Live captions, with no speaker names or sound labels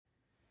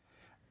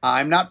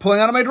I'm not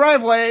pulling out of my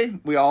driveway.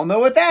 We all know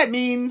what that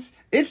means.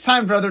 It's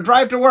time for another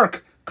Drive to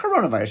Work,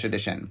 Coronavirus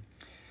Edition.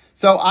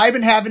 So I've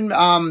been having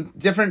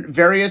different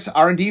various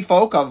R&D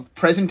folk of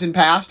present and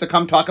past to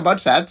come talk about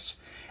sets.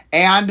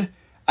 And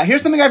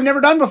here's something I've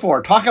never done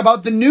before. Talk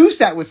about the new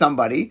set with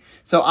somebody.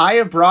 So I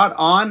have brought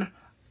on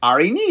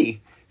Ari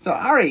Nee. So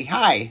Ari,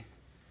 hi.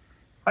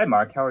 Hi,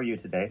 Mark. How are you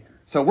today?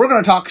 So we're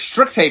going to talk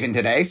Strixhaven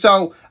today.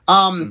 So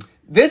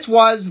this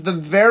was the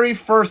very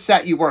first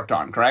set you worked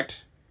on,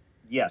 correct?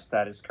 Yes,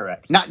 that is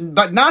correct.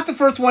 But not the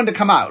first one to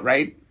come out,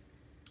 right?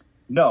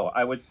 No,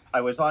 I was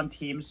on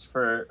teams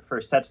for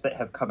sets that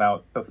have come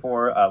out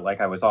before.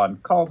 Like I was on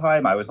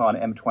Kaldheim, I was on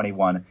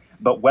M21.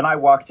 But when I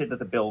walked into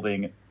the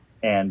building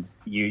and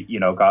you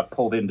got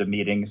pulled into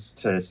meetings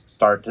to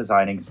start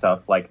designing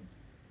stuff, like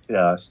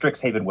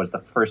Strixhaven was the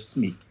first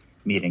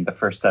meeting, the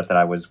first set that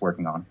I was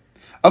working on.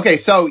 Okay,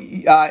 so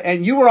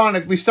and you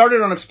were we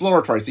started on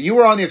Exploratory. So you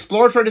were on the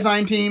Exploratory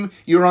design team,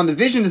 you were on the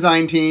Vision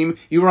design team,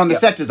 you were on the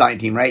set design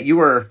team, right?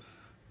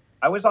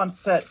 I was on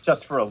set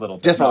just for a little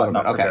bit. Just for a little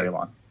bit, not okay. For very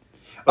long.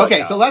 But,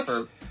 okay, so let's...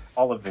 For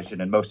all of Vision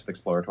and most of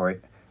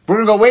Exploratory. We're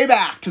going to go way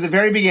back to the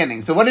very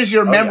beginning. So what is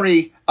your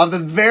memory of the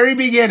very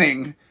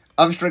beginning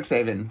of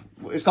Strixhaven?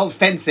 It's called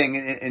fencing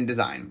in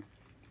design.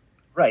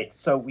 Right,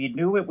 so we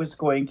knew it was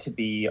going to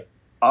be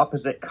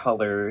opposite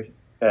color,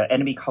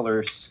 enemy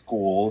color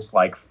schools,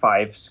 like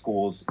 5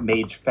 schools,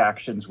 mage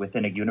factions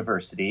within a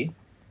university.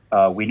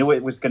 We knew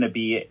it was going to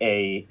be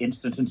a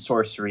instant and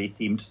sorcery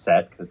themed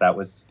set, because that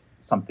was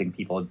something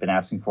people had been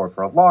asking for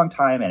a long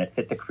time, and it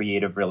fit the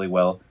creative really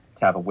well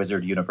to have a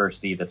wizard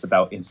university that's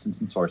about instants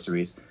and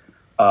sorceries.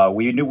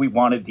 We knew we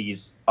wanted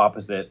these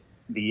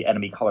the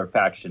enemy color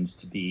factions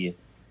to be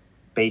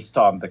based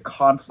on the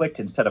conflict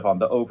instead of on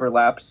the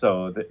overlap,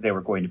 so that they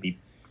were going to be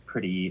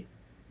pretty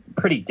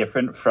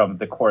different from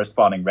the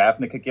corresponding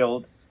Ravnica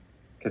guilds.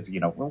 Because,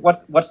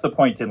 what's the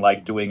point in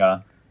like doing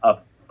a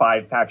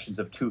 5 factions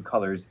of 2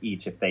 colors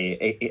each if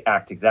they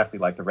act exactly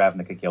like the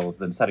Ravnica guilds,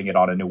 then setting it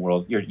on a new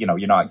world,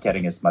 you're not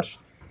getting as much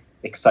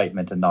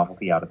excitement and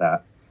novelty out of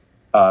that.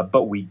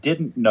 But we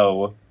didn't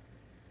know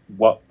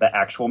what the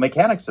actual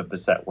mechanics of the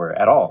set were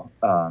at all.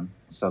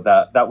 So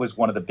that was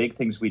one of the big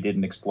things we did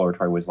in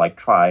Exploratory, was like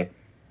try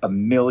a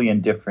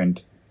million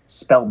different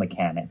spell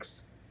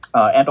mechanics.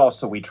 And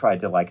also we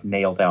tried to like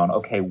nail down,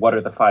 okay, what are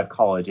the 5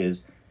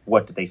 colleges?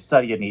 What do they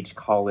study in each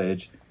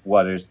college?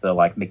 What is the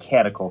like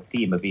mechanical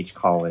theme of each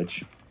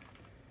college?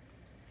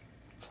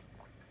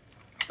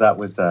 So that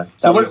was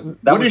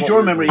what is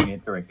your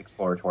memory during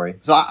Exploratory?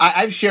 So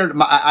I've shared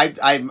I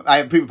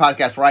have a previous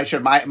podcast where I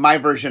shared my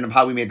version of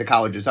how we made the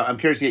colleges. So I'm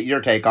curious to get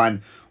your take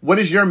on what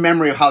is your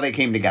memory of how they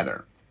came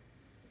together.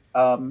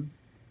 I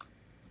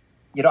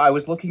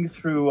was looking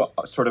through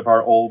sort of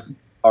our old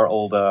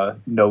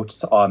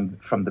notes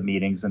from the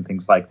meetings and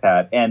things like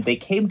that, and they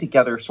came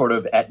together sort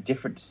of at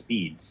different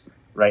speeds,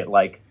 right?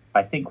 Like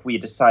I think we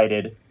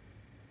decided.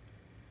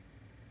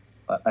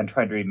 I'm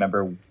trying to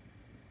remember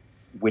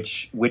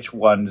which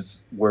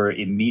ones were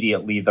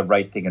immediately the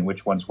right thing and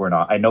which ones were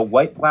not. I know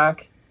white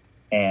black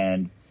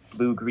and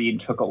blue green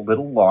took a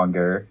little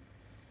longer.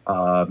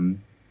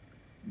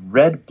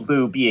 Red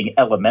blue being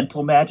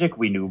elemental magic,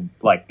 we knew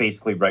like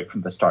basically right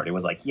from the start. It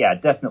was like, yeah,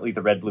 definitely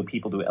the red blue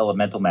people do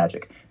elemental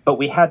magic. But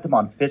we had them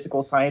on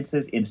physical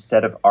sciences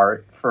instead of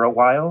art for a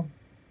while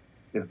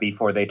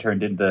before they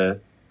turned into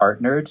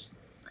art nerds.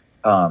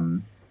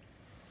 And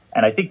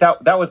I think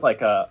that was like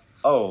the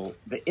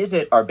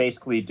Izzet are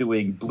basically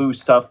doing blue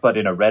stuff but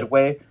in a red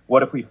way.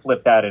 What if we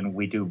flip that and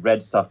we do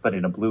red stuff but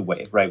in a blue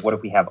way, right? What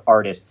if we have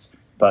artists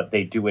but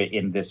they do it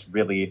in this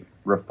really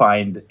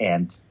refined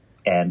and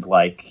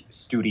like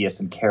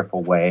studious and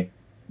careful way,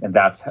 and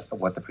that's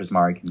what the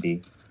Prismari can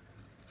be.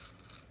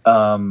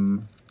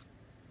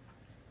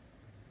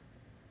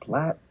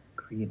 Black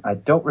green, I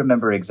don't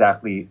remember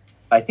exactly.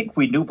 I think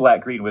we knew black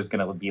green was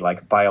going to be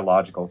like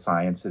biological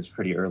sciences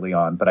pretty early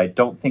on, but I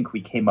don't think we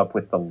came up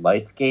with the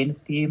life gain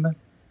theme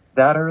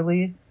that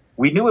early.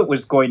 We knew it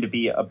was going to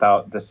be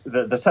about this.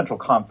 The central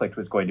conflict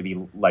was going to be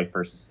life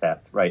versus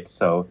death, right?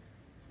 So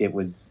it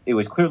was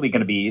clearly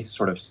going to be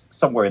sort of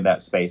somewhere in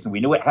that space, and we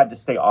knew it had to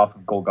stay off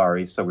of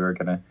Golgari, so we were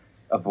going to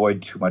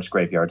avoid too much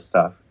graveyard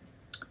stuff.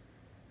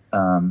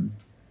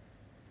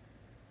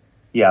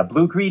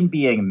 Blue-green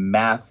being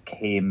math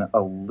came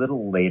a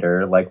little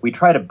later. Like, we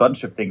tried a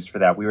bunch of things for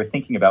that. We were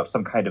thinking about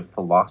some kind of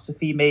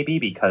philosophy, maybe,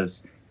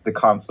 because the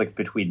conflict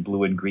between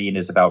blue and green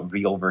is about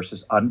real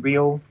versus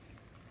unreal.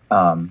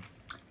 But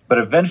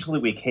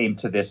eventually we came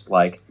to this,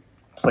 like,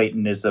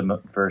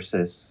 Platonism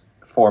versus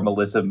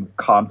formalism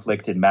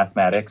conflict in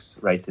mathematics,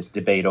 right? This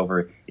debate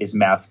over, is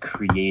math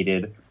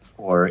created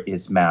or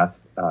is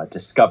math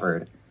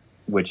discovered,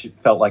 which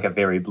felt like a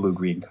very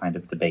blue-green kind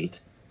of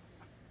debate.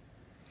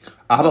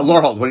 How about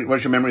Lorehold?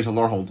 What's your memories of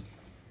Lorehold?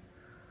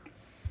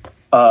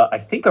 I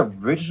think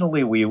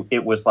originally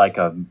it was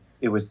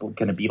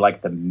going to be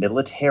like the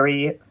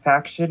military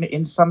faction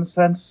in some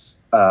sense.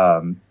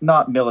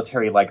 Not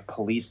military like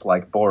police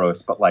like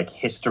Boros, but like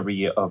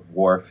history of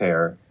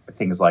warfare,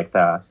 things like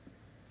that.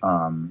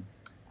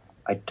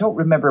 I don't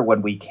remember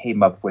when we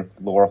came up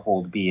with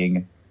Lorehold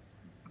being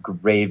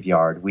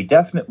graveyard. We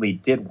definitely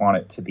did want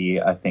it to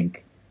be, I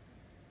think,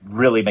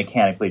 really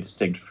mechanically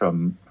distinct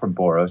from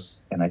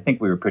Boros, and I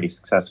think we were pretty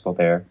successful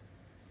there.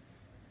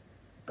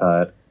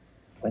 But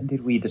when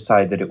did we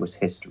decide that it was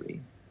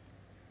history?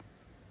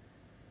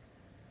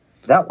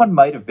 That one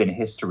might have been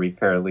history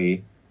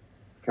fairly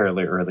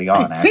early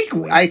on.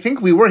 I think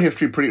we were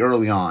history pretty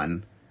early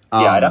on.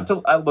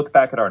 I'd look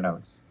back at our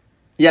notes.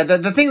 Yeah,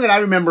 the thing that I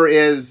remember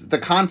is the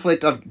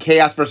conflict of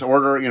chaos versus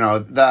order.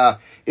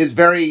 Is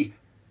very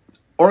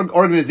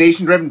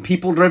organization driven,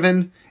 people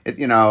driven.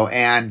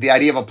 And the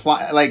idea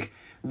of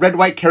red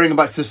white caring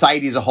about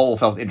society as a whole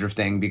felt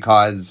interesting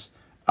because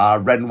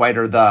red and white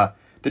are the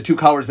two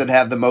colors that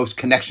have the most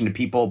connection to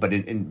people, but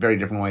in very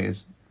different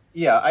ways.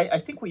 Yeah, I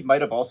think we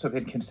might have also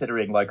been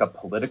considering like a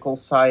political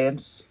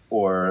science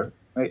or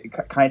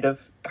kind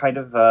of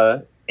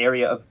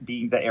area of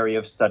being the area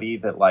of study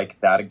that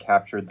had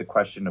captured the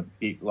question of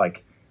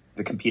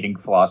the competing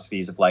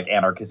philosophies of like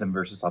anarchism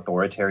versus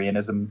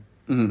authoritarianism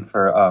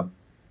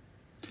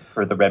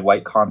for the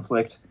red-white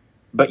conflict.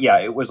 But yeah,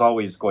 it was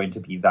always going to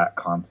be that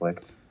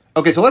conflict.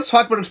 Okay, so let's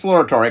talk about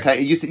exploratory.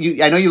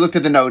 I know you looked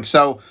at the notes.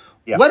 So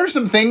What are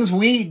some things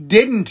we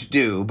didn't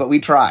do, but we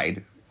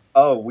tried?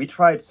 Oh, we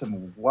tried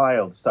some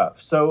wild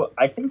stuff. So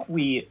I think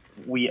we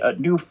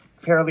knew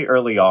fairly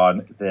early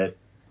on that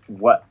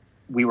what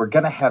we were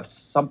going to have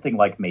something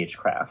like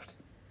Magecraft.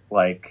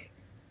 Like,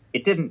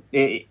 it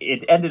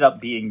ended up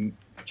being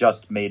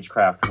just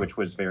Magecraft, which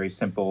was very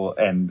simple,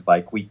 and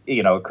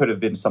it could have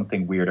been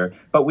something weirder.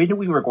 But we knew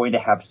we were going to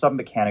have some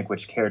mechanic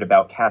which cared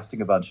about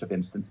casting a bunch of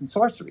instants and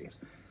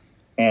sorceries.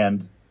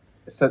 And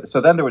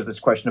so then there was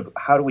this question of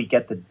how do we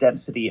get the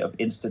density of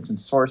instants and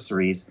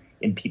sorceries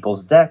in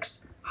people's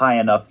decks high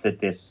enough that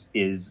this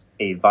is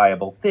a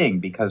viable thing?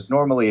 Because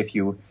normally if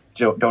you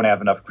don't have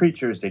enough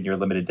creatures in your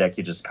limited deck,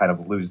 you just kind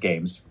of lose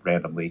games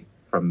randomly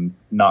from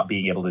not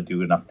being able to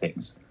do enough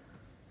things,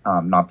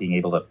 not being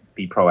able to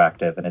be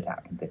proactive and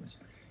attack and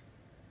things.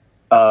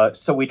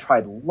 So we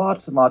tried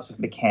lots and lots of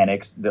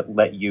mechanics that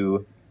let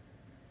you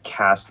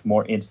cast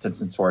more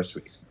instants and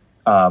sorceries.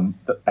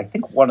 I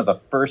think one of the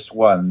first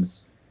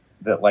ones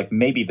that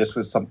maybe this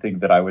was something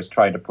that I was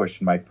trying to push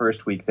in my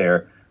first week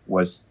there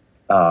was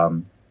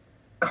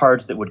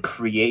cards that would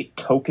create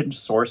token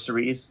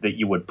sorceries that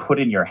you would put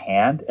in your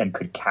hand and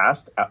could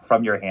cast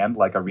from your hand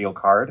like a real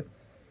card.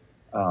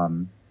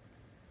 That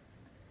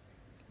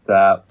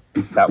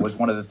was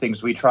one of the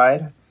things we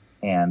tried,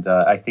 and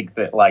I think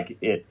that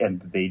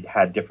and they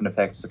had different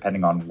effects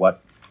depending on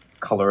what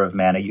color of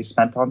mana you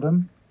spent on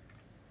them.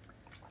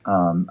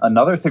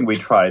 Another thing we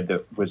tried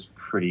that was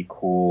pretty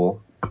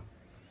cool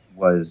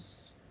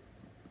was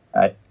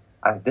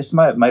this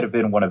might have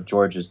been one of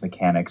George's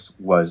mechanics,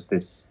 was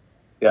this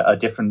a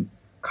different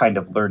kind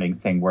of learning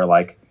thing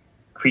where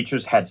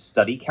creatures had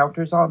study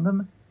counters on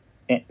them.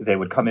 They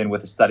would come in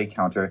with a study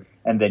counter,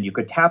 and then you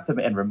could tap them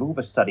and remove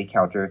a study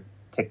counter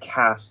to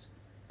cast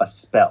a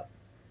spell,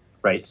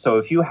 right? So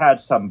if you had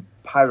some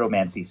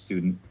pyromancy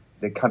student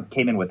that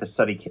came in with a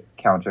study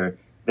counter,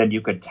 then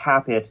you could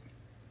tap it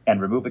and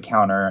remove a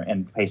counter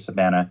and pay some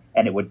mana,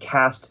 and it would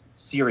cast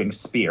Searing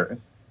Spear,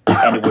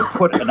 and it would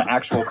put an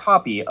actual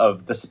copy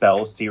of the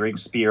spell Searing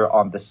Spear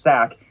on the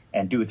stack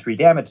and do 3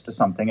 damage to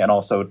something, and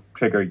also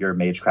trigger your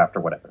Magecraft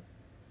or whatever.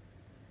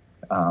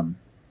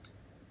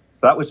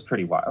 So that was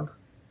pretty wild.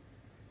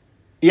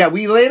 Yeah,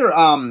 we later,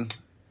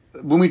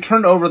 when we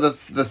turned over the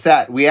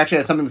set, we actually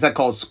had something set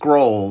called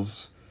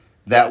Scrolls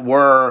that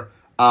were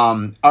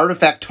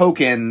artifact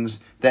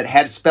tokens that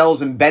had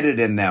spells embedded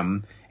in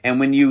them, and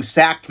when you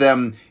sacked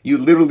them, you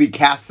literally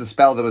cast the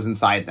spell that was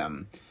inside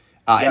them.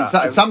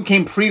 Some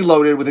came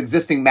preloaded with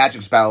existing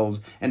magic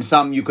spells, and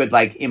some you could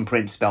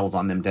imprint spells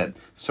on them to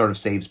sort of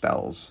save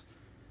spells.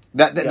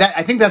 That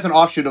I think that's an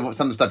offshoot of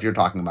some of the stuff you're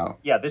talking about.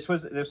 Yeah, this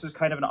was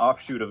kind of an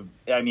offshoot of.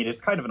 I mean,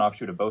 it's kind of an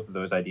offshoot of both of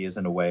those ideas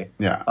in a way.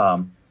 Yeah.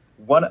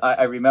 One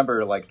I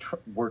remember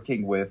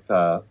working with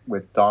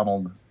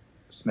Donald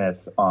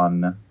Smith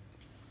on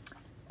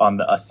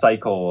a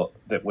cycle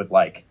that would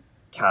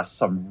cast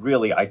some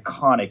really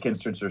iconic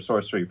instants or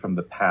sorcery from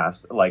the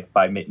past,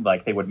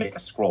 they would make a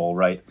scroll,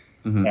 right?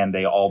 Mm-hmm. And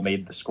they all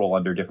made the scroll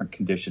under different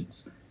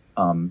conditions.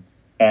 And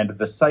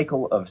the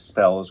cycle of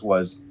spells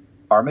was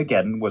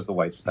Armageddon was the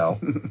white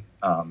spell,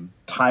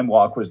 Time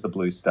Walk was the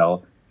blue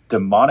spell,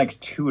 Demonic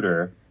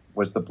Tutor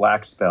was the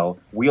black spell,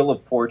 Wheel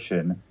of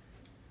Fortune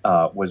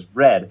was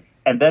red,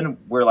 and then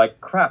we're like,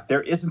 crap,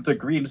 there isn't a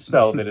green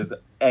spell that is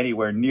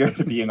anywhere near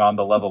to being on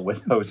the level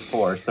with those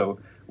 4. So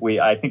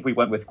I think we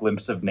went with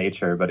Glimpse of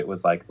Nature, but it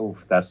was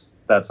oof,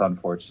 that's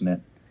unfortunate.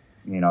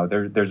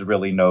 There's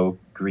really no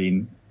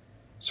green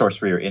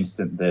sorcery or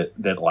instant that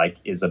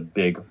is a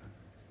big,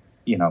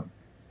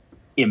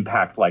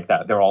 impact like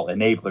that. They're all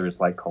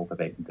enablers like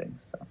Cultivate and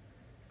things. So.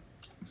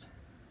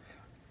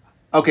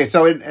 Okay,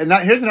 so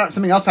here's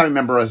something else I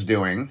remember us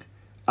doing.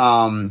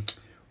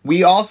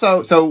 We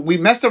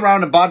messed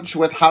around a bunch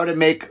with how to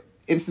make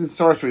instant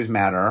sorceries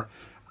matter.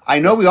 I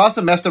know we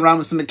also messed around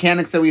with some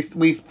mechanics that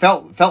we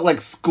felt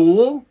like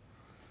school.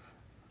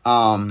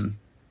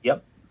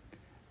 Yep.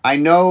 I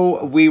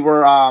know we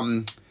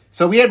were,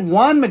 so we had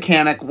one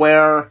mechanic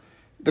where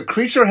the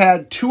creature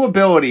had 2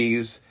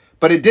 abilities,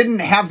 but it didn't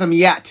have them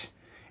yet.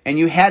 And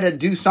you had to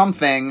do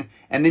something,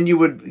 and then you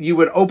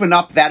would open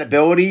up that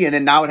ability, and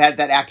then now it had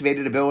that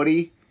activated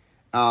ability.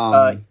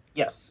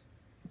 Yes.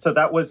 So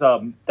that was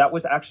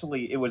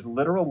actually, it was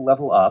literal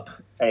level up,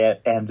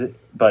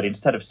 but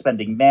instead of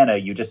spending mana,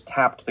 you just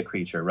tapped the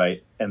creature,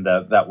 right? And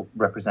that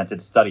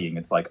represented studying.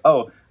 It's like,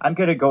 oh, I'm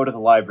going to go to the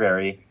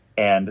library,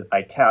 and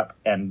I tap,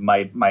 and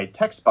my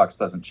text box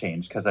doesn't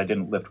change because I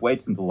didn't lift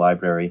weights in the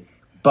library.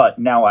 But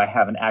now I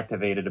have an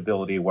activated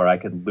ability where I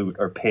could loot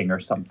or ping or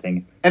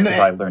something if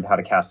I learned how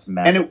to cast some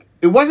magic. And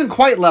it wasn't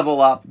quite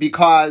level up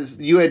because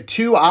you had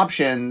 2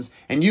 options,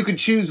 and you could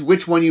choose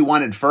which one you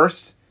wanted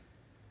first.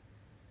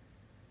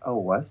 Oh,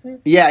 was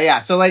it?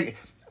 Yeah. So, like,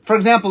 for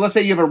example, let's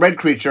say you have a red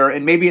creature,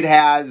 and maybe it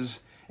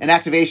has an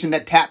activation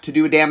that tapped to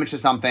do damage to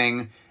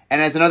something,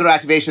 and has another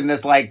activation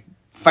that's like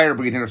fire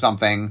breathing or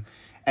something.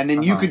 And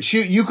then you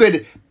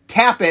could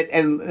tap it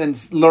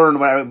and learn.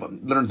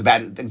 Learn's a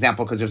bad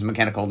example because there's a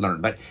mechanic called learn,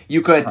 but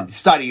you could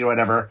study or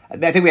whatever.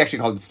 I think we actually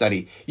called it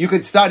study. You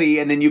could study,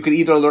 and then you could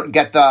either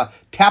get the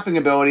tapping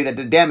ability that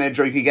did damage,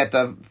 or you could get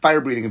the fire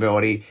breathing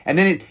ability, and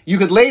then you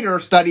could later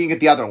study and get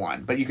the other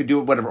one, but you could do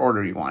it whatever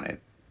order you wanted.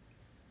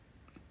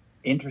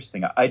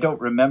 Interesting. I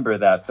don't remember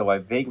that, though I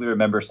vaguely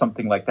remember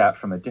something like that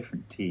from a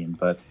different team,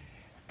 but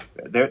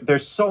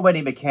there's so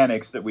many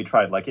mechanics that we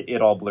tried, like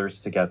it all blurs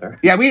together.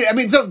 Yeah,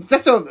 so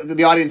that's so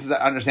the audience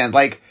understands.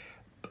 Like,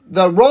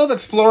 the role of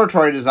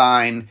exploratory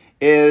design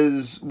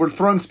is we're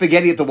throwing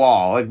spaghetti at the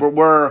wall. Like,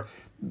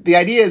 the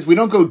idea is we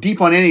don't go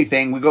deep on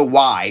anything, we go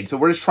wide. So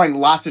we're just trying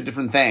lots of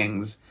different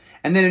things.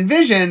 And then in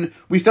Vision,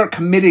 we start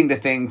committing to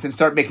things and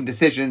start making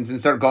decisions and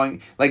start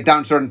going like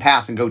down certain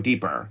paths and go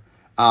deeper.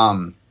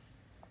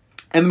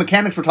 And the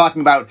mechanics we're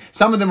talking about,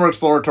 some of them are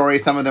exploratory,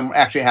 some of them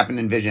actually happen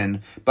in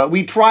Vision. But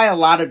we try a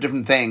lot of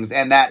different things,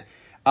 and that,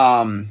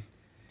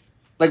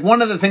 like,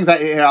 one of the things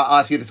I'll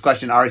ask you this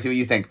question, Ari, see what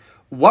you think.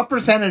 What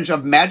percentage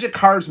of Magic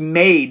cards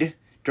made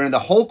during the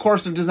whole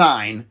course of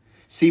design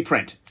see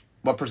print?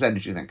 What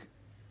percentage do you think?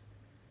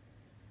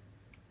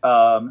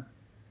 Over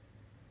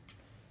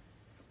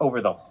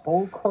the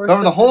whole course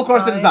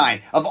of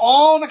design. Of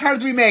all the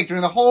cards we make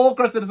during the whole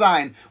course of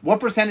design, what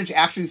percentage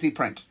actually see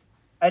print?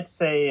 I'd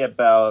say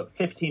about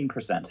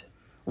 15%.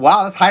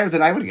 Wow, that's higher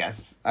than I would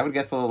guess. I would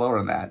guess a little lower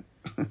than that.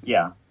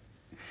 Yeah.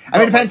 I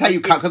mean, it depends how you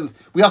count, because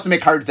we also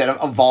make cards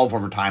that evolve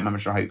over time. I'm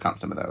not sure how you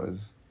count some of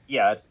those.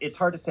 Yeah, it's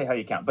hard to say how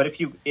you count. But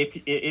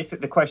if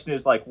the question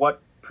is, like,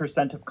 what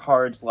percent of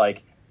cards,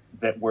 like,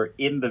 that were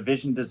in the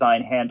Vision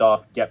design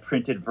handoff get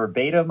printed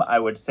verbatim, I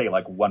would say,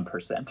 like,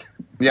 1%.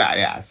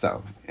 Yeah.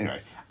 So, anyway.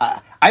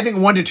 I think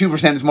 1 to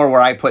 2% is more where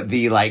I put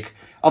the, like,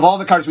 of all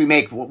the cards we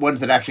make, ones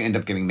that actually end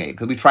up getting made.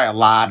 Because we try a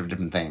lot of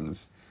different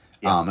things.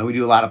 Yeah. And we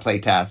do a lot of play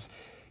tests.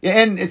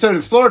 Yeah, and so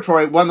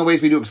exploratory, one of the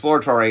ways we do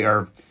exploratory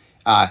are,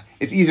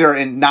 it's easier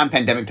in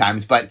non-pandemic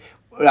times, but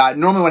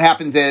normally what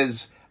happens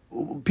is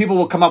people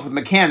will come up with a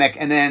mechanic,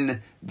 and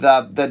then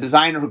the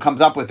designer who comes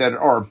up with it,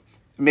 or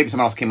maybe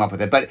someone else came up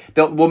with it, but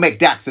we'll make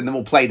decks, and then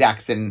we'll play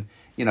decks, and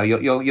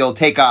you'll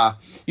take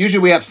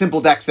usually we have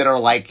simple decks that are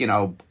like,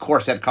 core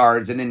set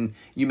cards, and then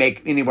you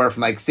make anywhere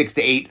from like 6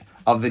 to 8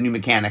 of the new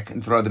mechanic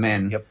and throw them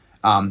in. Yep.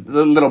 A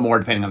little more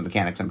depending on the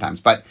mechanic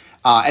sometimes, but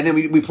and then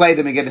we play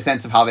them and get a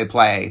sense of how they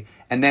play,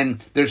 and then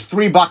there's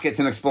 3 buckets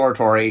in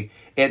exploratory.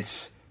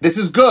 This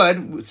is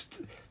good.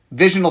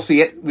 Vision will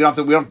see it. We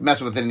don't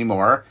mess with it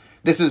anymore.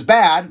 This is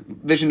bad.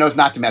 Vision knows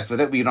not to mess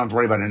with it. We don't have to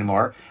worry about it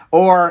anymore.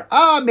 Or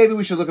maybe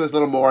we should look at this a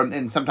little more,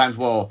 and sometimes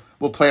we'll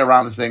play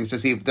around with things to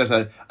see if there's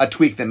a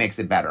tweak that makes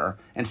it better.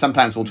 And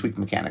sometimes we'll tweak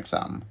the mechanics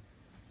some.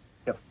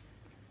 Yep.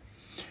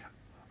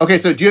 Okay,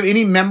 so do you have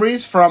any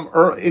memories from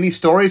any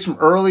stories from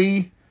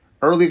early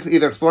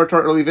either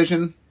exploratory or early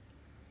Vision?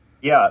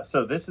 Yeah,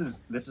 so this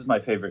is my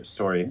favorite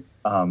story,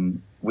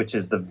 which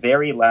is the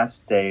very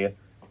last day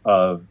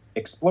of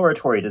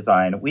exploratory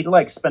design. We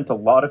spent a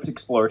lot of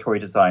exploratory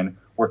design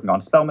working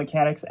on spell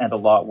mechanics and a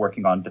lot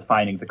working on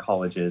defining the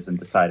colleges and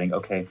deciding,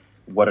 okay,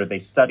 what do they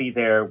study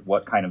there?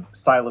 What kind of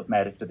style of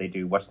magic do they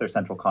do? What's their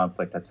central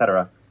conflict,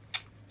 etc.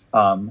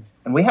 And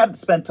we hadn't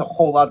spent a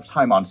whole lot of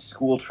time on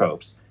school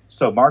tropes.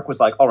 So Mark was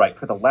like, all right,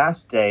 for the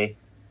last day,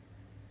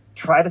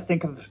 try to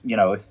think of,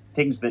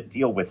 things that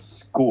deal with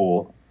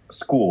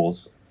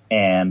schools,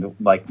 and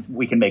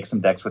we can make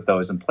some decks with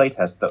those and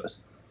playtest those.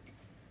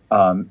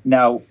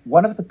 Now,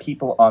 one of the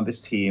people on this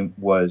team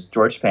was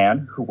George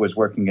Fan, who was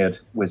working at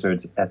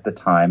Wizards at the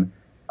time,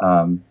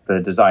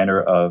 the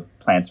designer of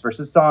Plants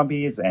vs.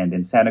 Zombies and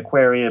Insane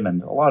Aquarium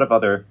and a lot of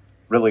other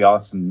really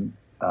awesome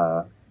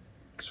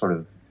sort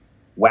of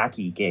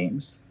wacky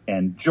games.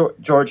 And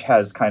George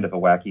has kind of a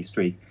wacky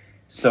streak.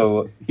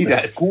 So the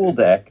school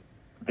deck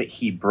that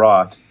he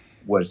brought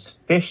was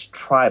Fish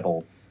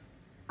Tribal,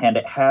 and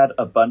it had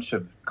a bunch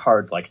of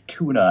cards like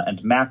tuna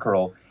and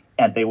mackerel,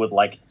 and they would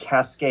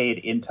cascade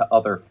into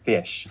other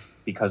fish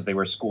because they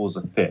were schools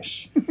of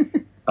fish.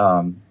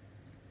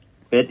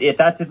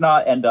 That did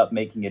not end up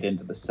making it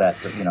into the set,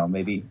 but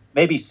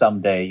maybe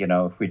someday,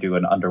 if we do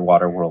an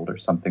underwater world or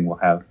something, we'll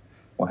have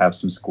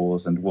some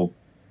schools and we'll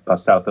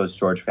bust out those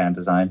George fan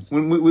designs.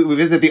 When we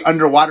visit the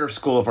underwater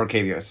school of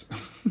Arcavius.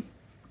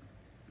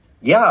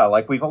 Yeah,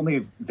 like we've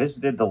only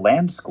visited the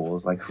land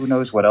schools. Like who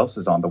knows what else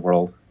is on the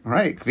world?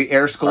 Right, the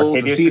air schools,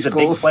 Arcavius the sea is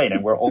schools. a big plane,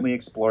 and we're only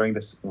exploring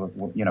this,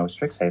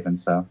 Strixhaven.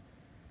 So.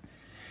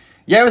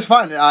 Yeah, it was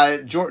fun.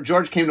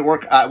 George came to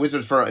work at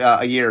Wizards for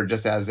a year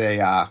just as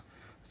a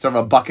sort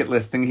of a bucket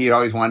list thing he had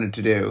always wanted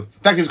to do. In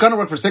fact, he was going to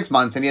work for 6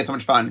 months, and he had so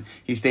much fun,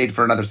 he stayed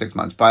for another 6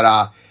 months.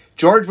 But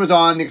George was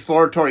on the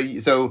Exploratory.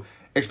 So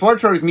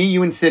Exploratory was me,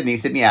 you, and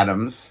Sydney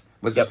Adams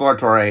was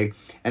Exploratory.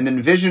 And then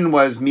Vision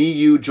was me,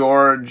 you,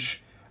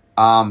 George,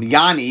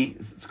 Yanni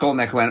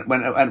Skolnick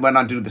went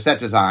on to do the set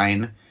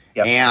design.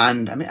 Yep.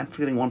 And I'm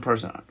forgetting one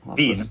person.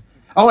 Dean.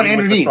 Oh, and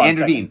Andrew Dean.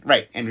 Andrew Dean.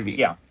 Right, Andrew Dean.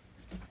 Yeah.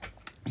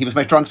 He was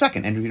my strong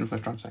second. Andrew Dean was my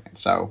strong second.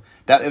 So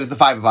it was the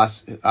five of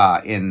us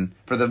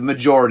for the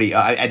majority.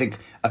 I think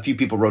a few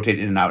people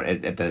rotated in and out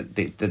at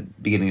the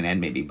beginning and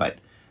end maybe, but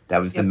that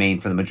was the main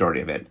for the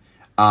majority of it.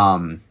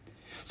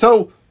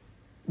 So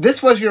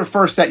this was your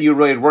first set you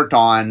really had worked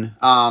on,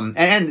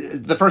 and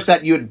the first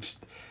set you had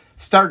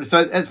started. So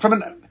as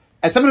someone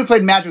who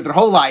played Magic their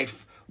whole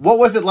life, what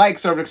was it like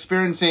sort of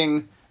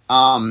experiencing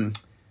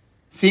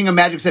seeing a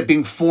Magic set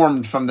being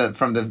formed from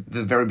the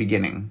very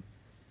beginning?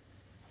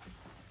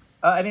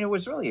 It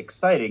was really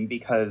exciting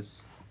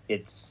because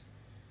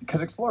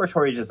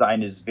exploratory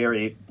design is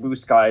very blue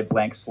sky,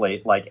 blank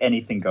slate, like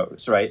anything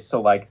goes, right?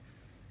 So like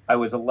I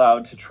was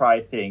allowed to try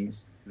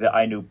things that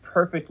I knew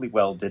perfectly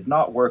well did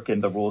not work in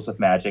the rules of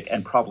Magic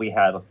and probably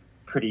had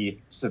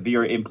pretty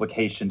severe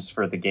implications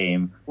for the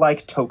game,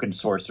 like token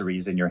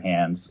sorceries in your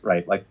hands,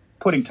 right? Like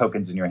putting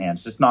tokens in your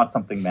hands, just not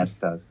something Magic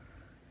does.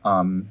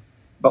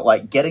 But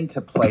like getting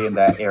to play in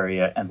that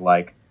area and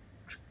like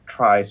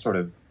try sort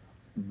of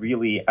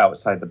really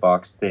outside the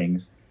box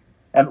things,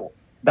 and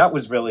that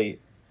was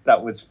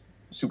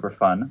super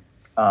fun.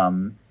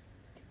 I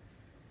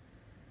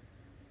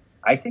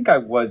think I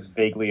was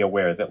vaguely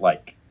aware that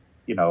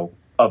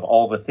of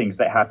all the things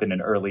that happen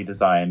in early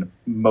design,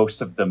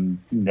 most of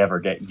them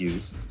never get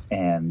used,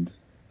 and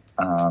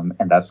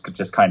that's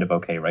just kind of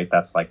okay, right?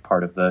 That's like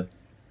part of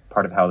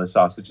how the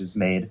sausage is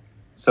made.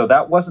 So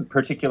that wasn't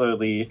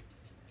particularly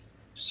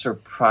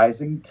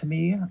surprising to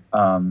me.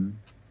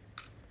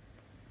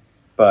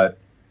 But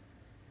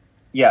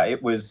yeah,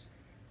 it was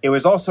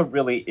also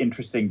really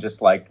interesting,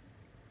 just like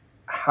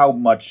how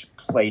much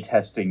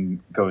playtesting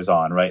goes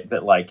on, right?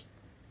 That like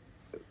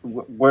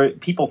where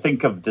people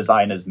think of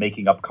design as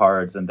making up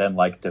cards and then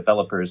like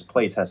developers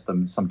playtest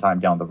them sometime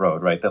down the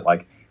road, right? That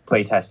like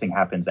playtesting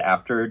happens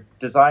after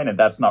design, and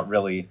that's not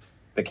really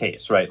the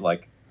case, right?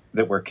 Like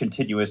that we're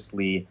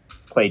continuously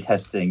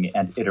playtesting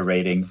and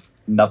iterating.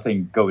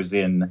 Nothing goes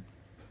in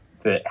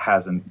that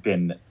hasn't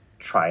been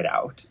tried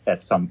out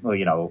at some,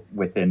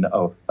 within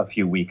a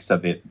few weeks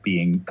of it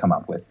being come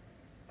up with.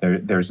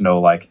 There's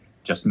no like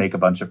just make a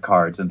bunch of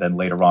cards and then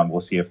later on we'll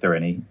see if they're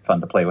any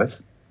fun to play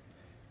with.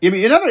 I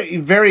mean, another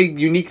very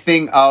unique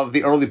thing of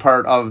the early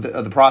part of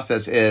the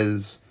process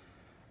is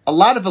a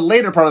lot of the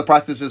later part of the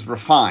process is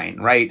refine,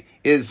 right?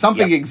 Is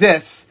something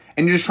exists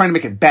and you're just trying to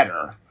make it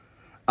better.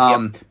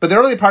 But the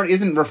early part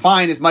isn't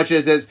refined as much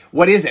as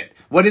what is it?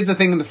 What is the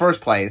thing in the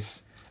first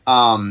place?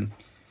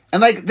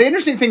 And like the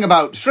interesting thing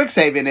about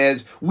Strixhaven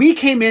is we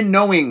came in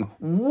knowing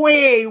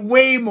way,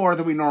 way more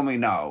than we normally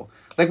know.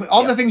 Like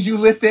all the things you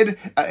listed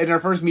in our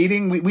first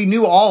meeting, we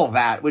knew all of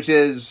that, which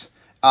is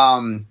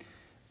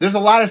there's a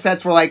lot of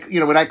sets where like,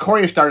 when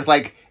Ikoria started,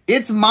 like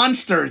it's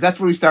monsters. That's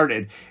where we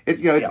started.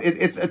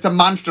 It's it's a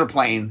monster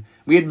plane.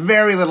 We had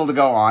very little to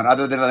go on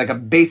other than like a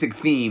basic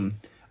theme.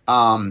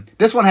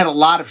 This one had a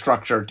lot of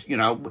structure.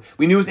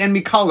 We knew it was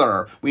enemy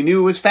color. We knew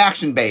it was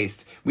faction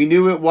based. We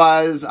knew it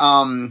was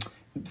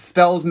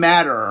spells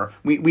matter.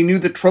 We knew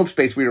the trope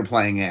space we were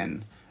playing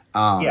in.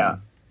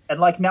 And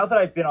like now that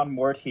I've been on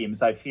more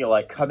teams, I feel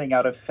like coming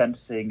out of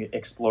fencing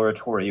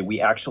exploratory, we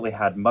actually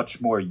had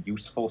much more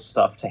useful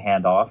stuff to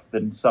hand off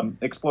than some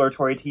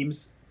exploratory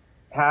teams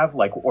have.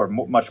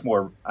 Much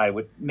more.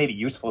 Maybe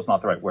useful is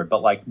not the right word,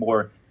 but like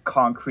more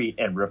concrete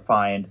and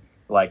refined.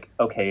 Like,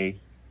 okay,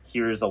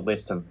 here's a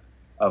list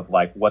of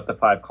like what the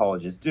 5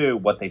 colleges do,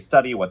 what they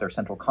study, what their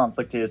central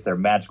conflict is, their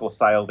magical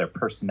style, their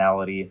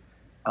personality.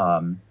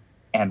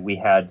 And we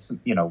had some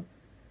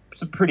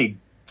pretty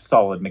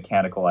solid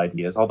mechanical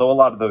ideas, although a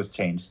lot of those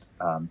changed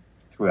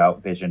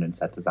throughout vision and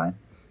set design.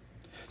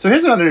 So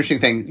here's another interesting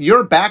thing.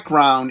 Your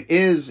background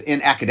is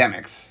in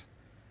academics.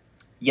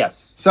 Yes.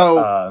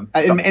 So,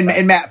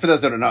 and math, for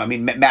those that don't know, I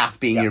mean, math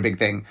being your big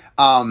thing.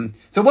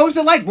 So what was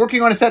it like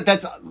working on a set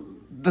that's,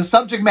 the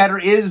subject matter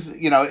is,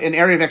 an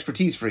area of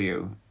expertise for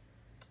you?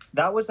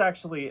 That was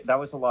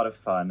a lot of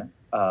fun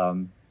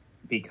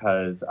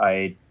because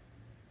I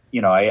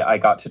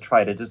got to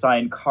try to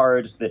design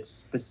cards that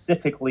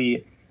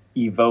specifically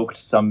evoked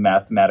some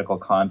mathematical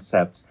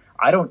concepts.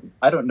 I don't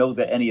know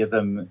that any of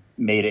them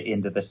made it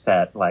into the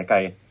set. Like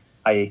I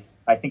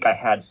think I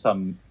had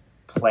some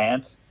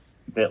plant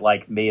that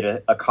like made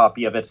a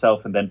copy of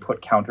itself and then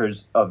put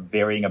counters of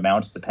varying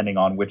amounts depending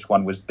on which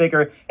one was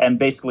bigger. And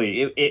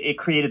basically it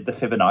created the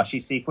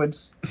Fibonacci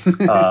sequence.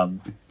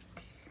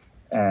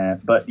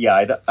 But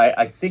yeah,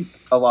 I think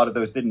a lot of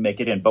those didn't make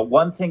it in. But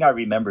one thing I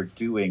remember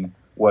doing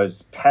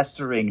was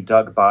pestering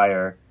Doug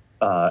Beyer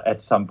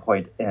at some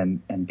point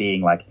and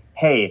being like,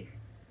 hey,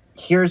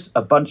 here's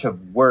a bunch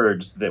of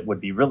words that would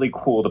be really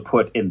cool to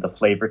put in the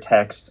flavor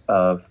text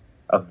of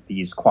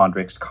these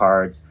Quandrix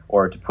cards,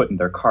 or to put in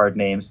their card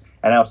names.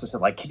 And I also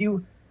said, like, could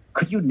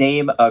you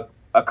name a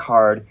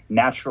card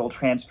Natural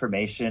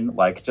Transformation?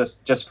 Like,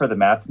 just for the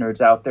math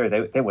nerds out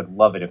there, they would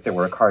love it if there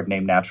were a card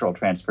named Natural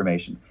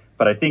Transformation.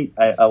 But I think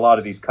a lot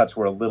of these cuts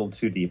were a little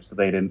too deep, so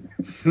they didn't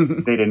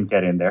they didn't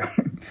get in there.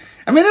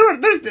 I mean,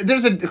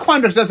 there's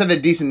Quandrix does have a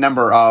decent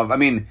number of. I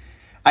mean,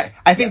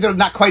 I think they're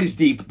not quite as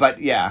deep,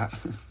 but yeah.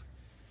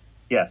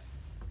 Yes.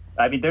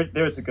 I mean,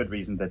 there's a good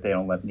reason that they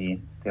don't let me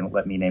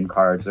name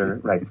cards or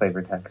write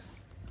flavor text.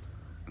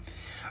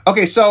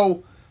 Okay,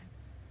 so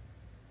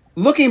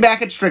looking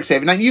back at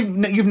Strixhaven, now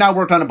you've now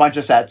worked on a bunch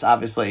of sets,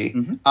 obviously.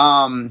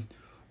 Mm-hmm.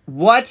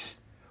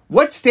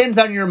 What stands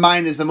out in your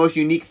mind as the most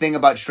unique thing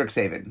about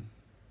Strixhaven?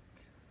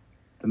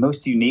 The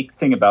most unique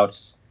thing about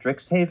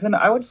Strixhaven,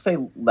 I would say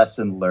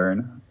Lesson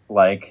Learn.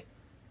 Like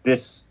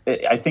this,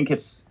 I think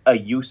it's a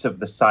use of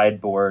the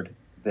sideboard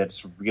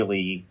that's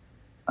really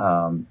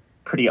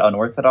pretty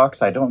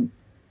unorthodox. I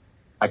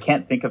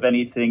can't think of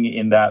anything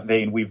in that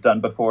vein we've done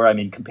before. I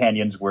mean,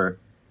 Companions were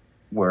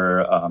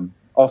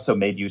also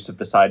made use of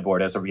the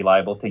sideboard as a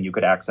reliable thing you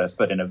could access,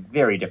 but in a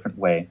very different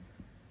way.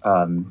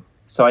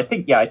 So I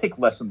think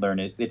Lesson Learn,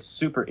 it's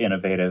super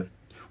innovative.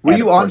 Were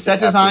you on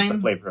set design? The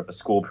flavor of a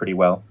school pretty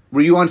well.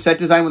 Were you on set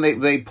design when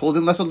they pulled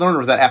in Lesson Learn, or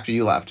was that after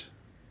you left?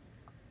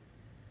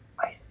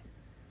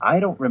 I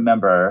don't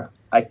remember.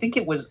 I think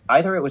it was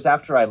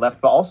after I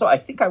left, but also I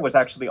think I was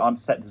actually on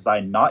set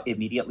design not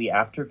immediately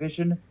after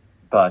Vision,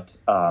 but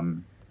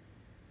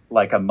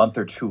like a month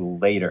or two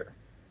later.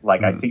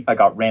 Like I think I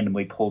got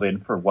randomly pulled in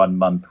for 1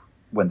 month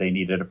when they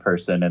needed a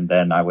person, and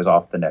then I was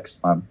off the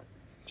next month,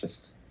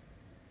 just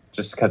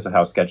because of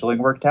how scheduling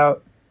worked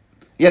out.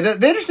 Yeah,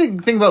 the interesting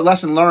thing about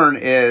Lesson Learn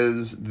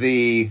is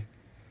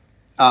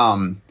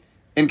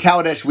in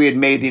Kaladesh, we had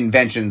made the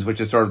Inventions,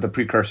 which is sort of the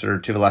precursor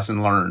to the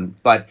Lesson Learn,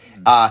 but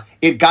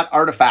it got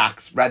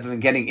artifacts rather than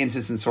getting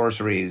instants and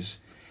sorceries.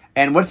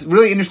 And what's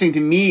really interesting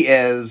to me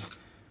is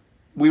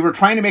we were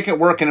trying to make it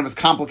work, and it was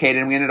complicated,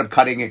 and we ended up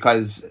cutting it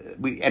because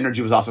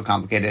energy was also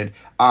complicated.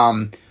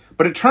 But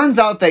it turns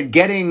out that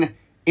getting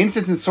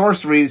instants and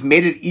sorceries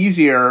made it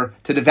easier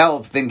to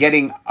develop than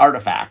getting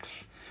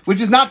artifacts,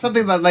 which is not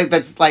something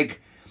that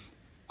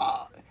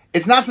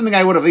it's not something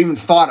I would have even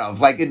thought of.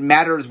 Like, it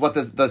matters what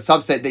the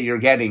subset that you're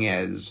getting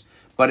is,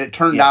 but it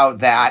turned out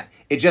that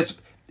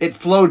it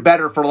flowed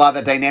better for a lot of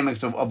the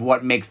dynamics of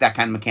what makes that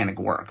kind of mechanic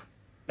work.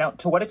 Now,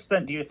 to what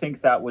extent do you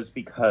think that was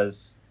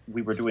because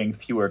we were doing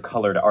fewer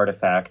colored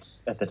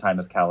artifacts at the time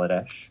of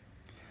Kaladesh?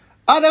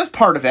 That was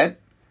part of it.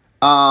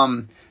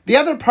 The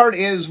other part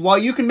is, while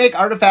you can make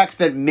artifacts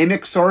that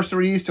mimic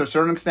sorceries to a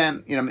certain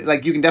extent,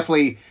 like you can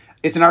definitely,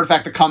 it's an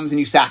artifact that comes and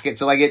you sack it,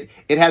 so like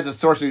it has a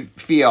sorcery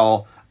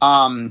feel.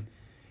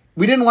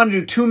 We didn't want to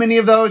do too many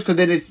of those because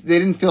they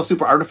didn't feel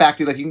super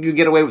artifacty. Like you can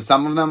get away with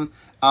some of them.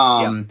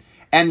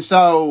 And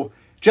so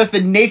just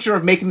the nature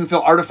of making them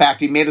feel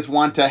artifacty made us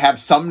want to have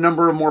some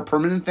number of more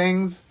permanent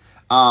things.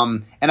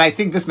 And I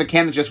think this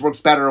mechanic just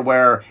works better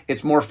where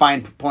it's more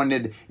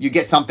fine-pointed. You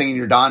get something and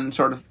you're done,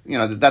 sort of.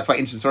 That's why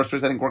instant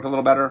sorcerers, I think, work a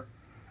little better.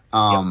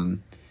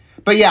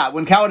 But yeah,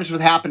 when Kaladesh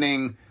was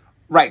happening,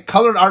 right,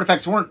 colored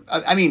artifacts weren't...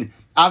 I mean,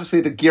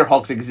 obviously the Gear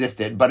Hulks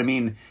existed, but I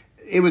mean,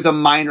 it was a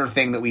minor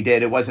thing that we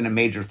did. It wasn't a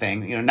major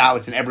thing. Now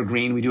it's an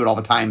evergreen, we do it all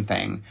the time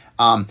thing.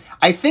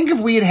 I think if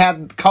we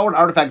had colored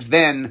artifacts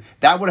then,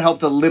 that would have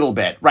helped a little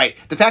bit. Right,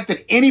 the fact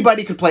that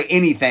anybody could play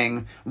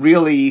anything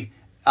really...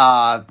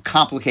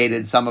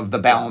 complicated some of the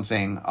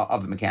balancing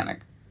of the mechanic.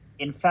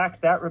 In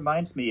fact, that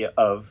reminds me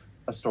of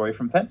a story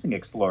from Fencing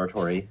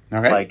Exploratory.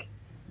 Okay. Like,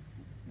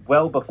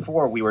 well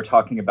before we were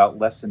talking about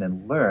Lesson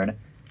and Learn,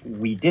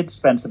 we did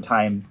spend some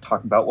time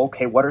talking about,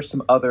 okay, what are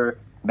some other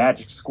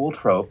Magic school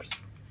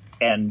tropes?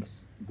 And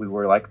we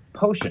were like,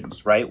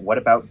 potions, right? What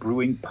about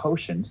brewing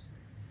potions?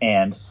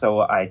 And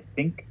so I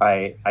think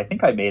I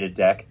made a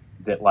deck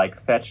that like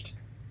fetched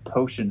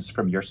potions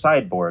from your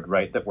sideboard,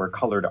 right? That were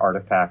colored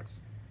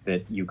artifacts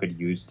that you could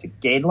use to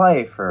gain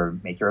life or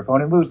make your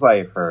opponent lose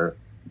life or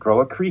grow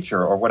a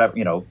creature or whatever,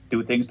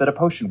 do things that a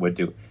potion would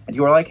do. And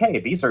you were like, hey,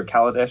 these are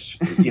Kaladesh,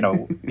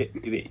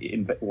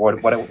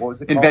 what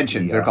was it called?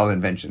 Inventions. They're called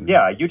inventions.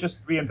 Yeah, you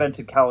just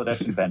reinvented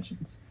Kaladesh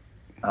inventions.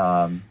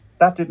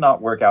 That did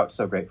not work out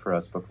so great for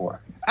us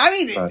before. I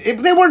mean,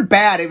 they weren't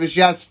bad. It was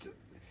just...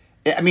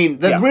 I mean,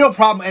 the real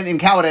problem in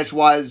Kaladesh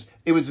was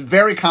it was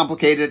very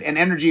complicated, and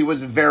energy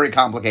was very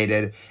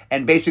complicated,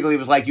 and basically it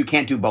was like, you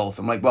can't do both.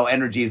 I'm like, well,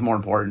 energy is more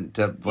important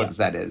to what the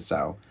set is,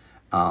 so...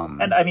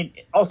 And I mean,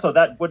 also,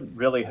 that wouldn't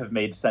really have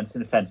made sense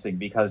in fencing,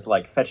 because,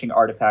 like, fetching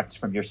artifacts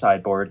from your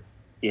sideboard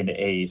in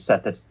a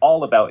set that's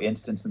all about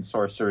instants and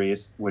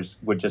sorceries, which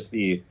would just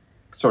be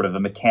sort of a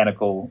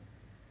mechanical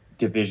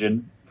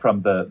division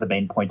from the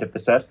main point of the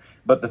set.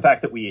 But the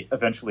fact that we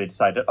eventually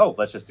decided,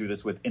 let's just do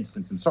this with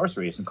instants and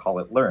sorceries and call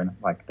it Learn,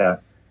 like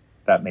that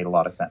made a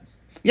lot of sense.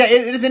 Yeah,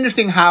 it is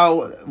interesting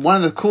how one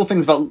of the cool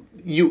things about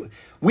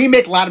we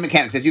make a lot of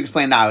mechanics, as you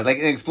explained now, like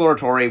in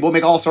Exploratory, we'll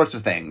make all sorts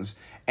of things.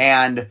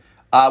 And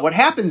what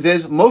happens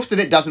is most of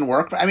it doesn't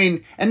work. I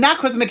mean, and not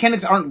because the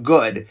mechanics aren't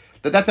good.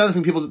 That's the other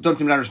thing people don't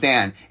seem to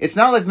understand. It's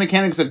not like the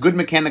mechanic's a good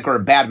mechanic or a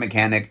bad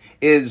mechanic.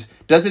 Does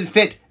it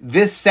fit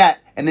this set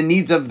and the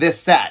needs of this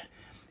set?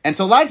 And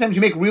so a lot of times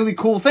you make really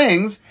cool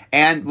things,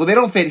 and, well, they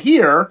don't fit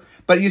here,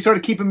 but you sort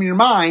of keep them in your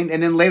mind,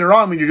 and then later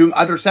on when you're doing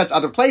other sets,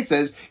 other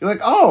places, you're like,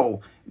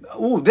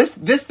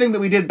 this thing that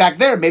we did back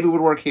there maybe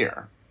would work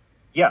here.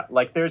 Yeah,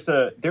 like there's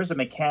a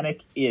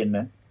mechanic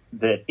in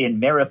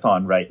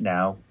Marathon right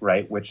now,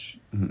 right, which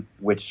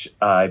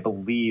I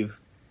believe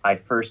I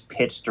first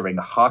pitched during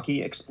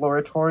Hockey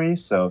Exploratory,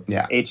 so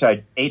yeah. H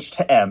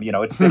to M,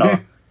 it's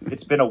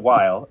been a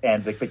while,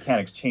 and the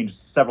mechanics changed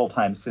several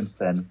times since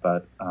then,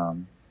 but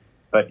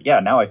yeah,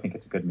 now I think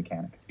it's a good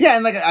mechanic. Yeah,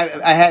 and like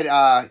I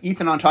had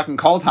Ethan on Talking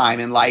Call Time,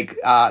 and like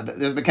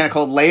there's a mechanic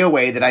called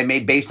Layaway that I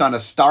made based on a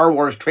Star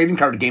Wars trading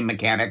card game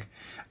mechanic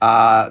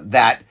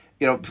that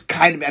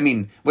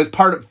was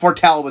part of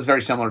Fortell was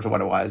very similar to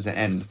what it was,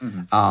 and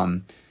so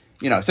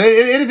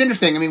it is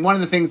interesting. I mean, one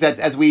of the things that's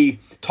as we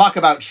talk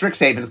about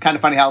Strixhaven, it's kind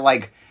of funny how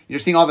like you're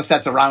seeing all the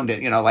sets around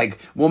it. Like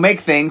we'll make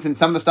things, and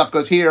some of the stuff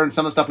goes here, and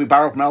some of the stuff we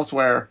borrow from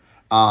elsewhere.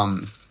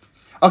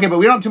 Okay, but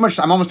we don't have too much.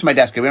 I'm almost to my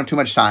desk here. We don't have too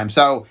much time,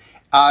 so.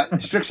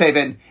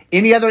 Strixhaven,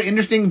 any other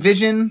interesting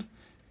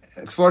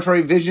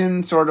exploratory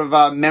vision, sort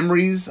of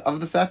memories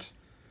of the set?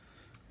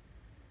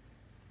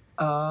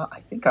 I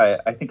think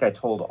I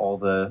told all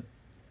the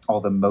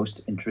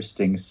most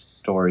interesting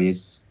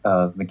stories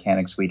of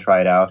mechanics we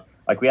tried out.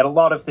 Like we had a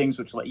lot of things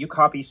which let you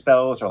copy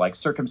spells or like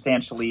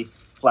circumstantially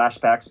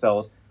flashback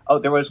spells. Oh,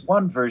 there was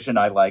one version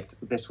I liked.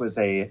 This was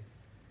a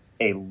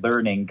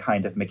learning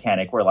kind of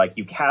mechanic where like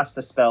you cast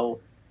a spell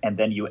and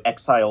then you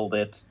exiled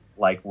it.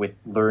 Like with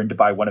learned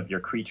by one of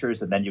your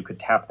creatures, and then you could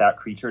tap that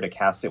creature to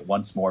cast it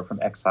once more from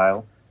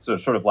exile. So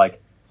it's sort of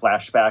like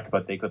flashback,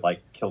 but they could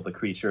like kill the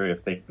creature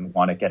if they didn't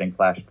want it getting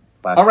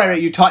flashback. Oh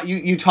right. You taught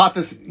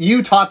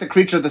the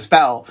creature the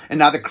spell, and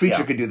now the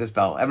creature could do the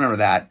spell. I remember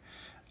that.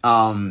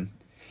 The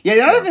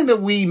other thing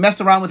that we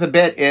messed around with a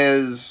bit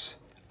is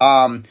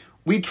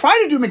we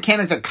tried to do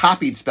mechanics that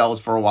copied spells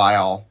for a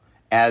while,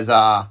 as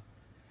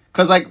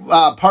because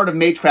part of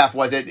Magecraft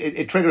was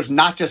it triggers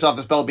not just off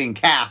the spell being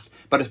cast,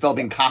 but a spell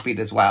being copied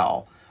as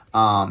well.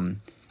 And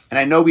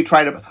I know we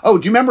tried to... Oh,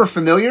 do you remember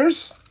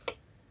Familiars?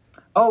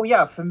 Oh,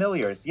 yeah,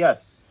 Familiars,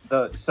 yes.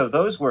 So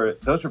those were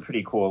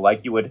pretty cool.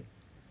 Like you would...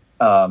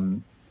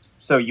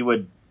 you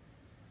would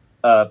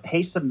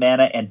pay some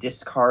mana and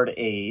discard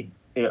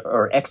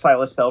or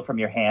exile a spell from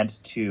your hand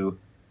to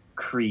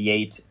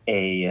create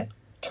a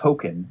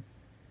token.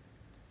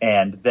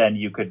 And then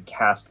you could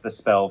cast the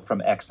spell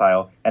from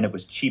exile. And it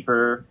was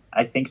cheaper,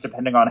 I think,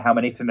 depending on how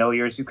many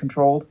Familiars you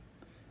controlled.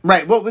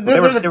 Right. Well,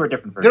 there were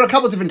different versions. There were a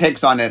couple of different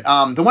takes on it.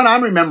 The one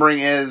I'm remembering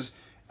is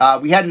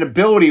we had an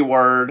ability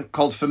word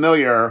called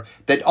Familiar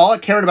that all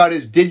it cared about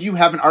is, did you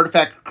have an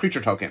artifact creature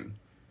token?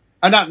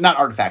 Not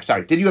artifact,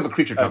 sorry. Did you have a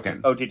creature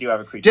token? Did you have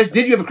a creature token?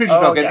 Did you have a creature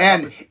token? Yeah,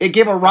 and it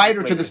gave a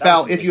rider to the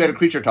spell if you had a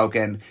creature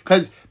token.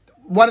 Because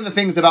one of the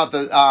things about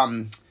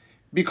the...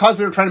 because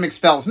we were trying to make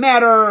spells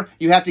matter,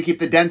 you have to keep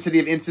the density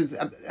of instants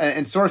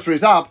and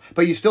sorceries up,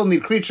 but you still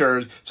need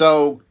creatures.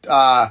 So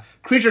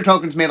creature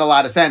tokens made a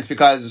lot of sense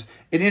because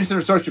an instant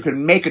or sorcery could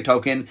make a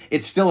token.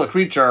 It's still a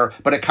creature,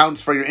 but it counts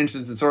for your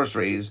instants and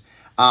sorceries.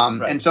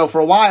 Right. And so for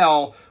a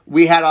while,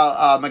 we had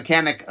a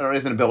mechanic, or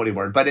is an ability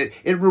word, but it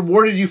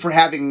rewarded you for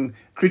having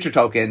creature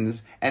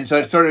tokens. And so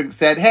it sort of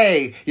said,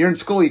 hey, you're in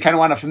school, you kind of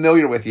want a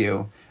familiar with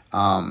you.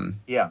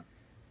 Yeah.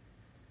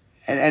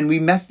 And we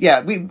messed,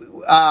 and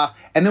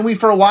then we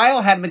for a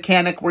while had a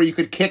mechanic where you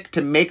could kick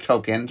to make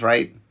tokens,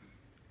 right?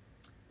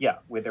 Yeah,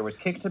 where there was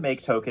kick to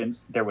make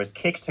tokens, there was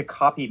kick to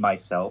copy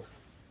myself,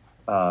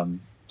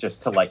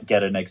 just to like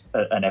get an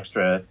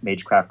extra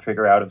Magecraft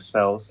trigger out of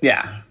spells.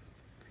 Yeah,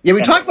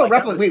 we talked about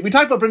replicate. We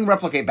talked about bringing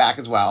replicate back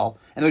as well,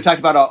 and then we talked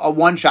about a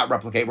one-shot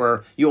replicate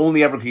where you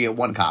only ever could get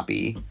one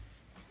copy.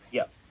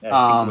 Yeah,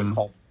 I think it was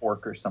called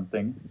Fork or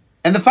something.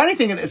 And the funny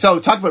thing is, so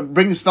talk about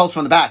bringing spells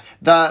from the back.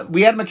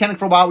 We had a mechanic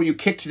for a while where you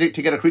kicked to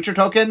get a creature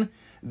token.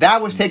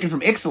 That was taken from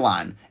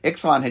Ixalan.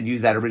 Ixalan had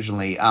used that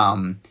originally.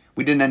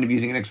 We didn't end up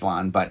using an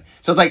Ixalan, but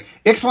so it's like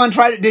Ixalan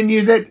tried it, didn't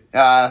use it.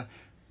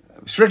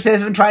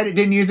 Strixhaven tried it,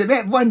 didn't use it.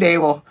 Man, one day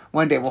we'll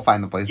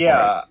find the place. For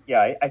it.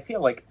 Yeah. I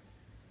feel like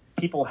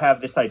people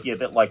have this idea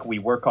that like we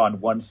work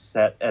on one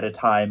set at a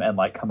time and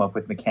like come up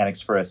with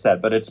mechanics for a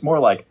set, but it's more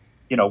like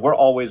we're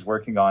always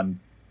working on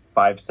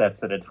 5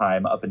 sets at a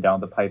time up and down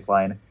the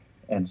pipeline.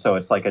 And so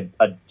it's like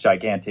a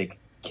gigantic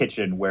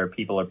kitchen where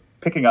people are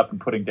picking up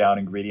and putting down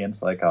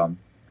ingredients. Like,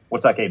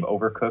 what's that game,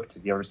 Overcooked?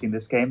 Have you ever seen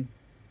this game?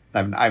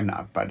 I've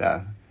not, but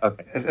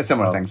okay. a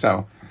similar thing.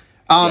 So,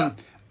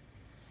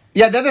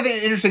 Yeah, the other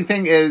interesting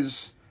thing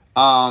is,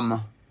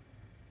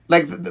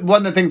 like, one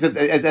of the things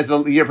as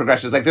the year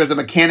progresses, like, there's a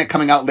mechanic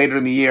coming out later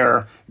in the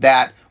year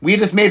that we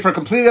just made for a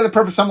completely other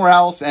purpose somewhere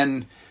else,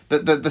 and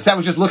the set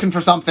was just looking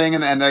for something,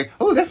 and they're like,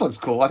 oh, this looks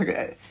cool. I think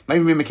it might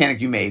be a mechanic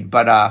you made,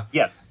 but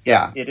yes,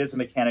 yeah, it is a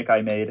mechanic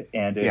I made,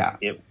 and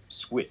it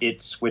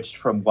switched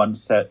from one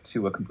set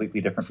to a completely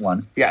different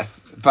one. Yes,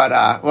 but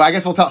well, I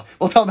guess we'll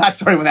tell that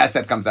story when that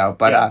set comes out.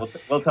 But yeah,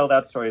 we'll tell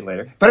that story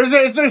later. But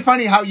it's very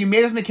funny how you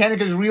made this mechanic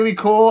is really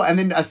cool, and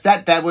then a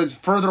set that was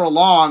further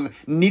along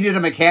needed a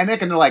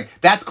mechanic, and they're like,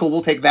 "That's cool,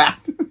 we'll take that."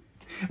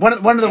 one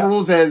of the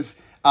rules is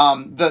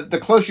the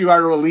closer you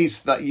are to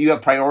release, you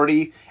have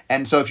priority.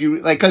 And so if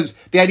you because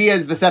the idea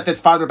is the set that's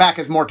farther back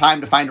has more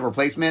time to find a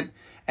replacement.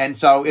 And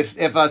so if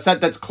a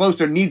set that's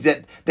closer needs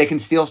it, they can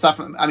steal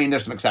stuff. I mean,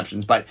 there's some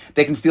exceptions, but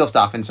they can steal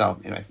stuff. And so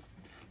anyway,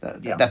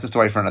 that's the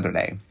story for another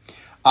day.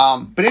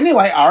 But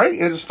anyway, Ari,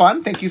 it was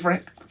fun. Thank you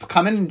for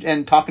coming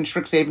and talking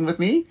Strixhaven with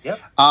me. Yep.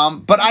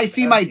 But I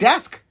see my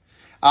desk.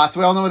 So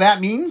we all know what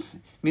that means.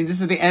 It means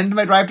this is the end of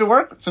my drive to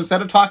work. So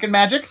instead of talking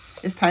magic,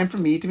 it's time for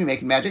me to be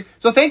making magic.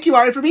 So thank you,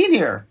 Ari, for being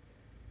here.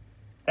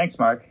 Thanks,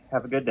 Mark.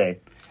 Have a good day.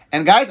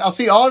 And guys, I'll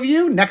see all of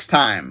you next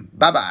time.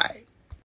 Bye-bye.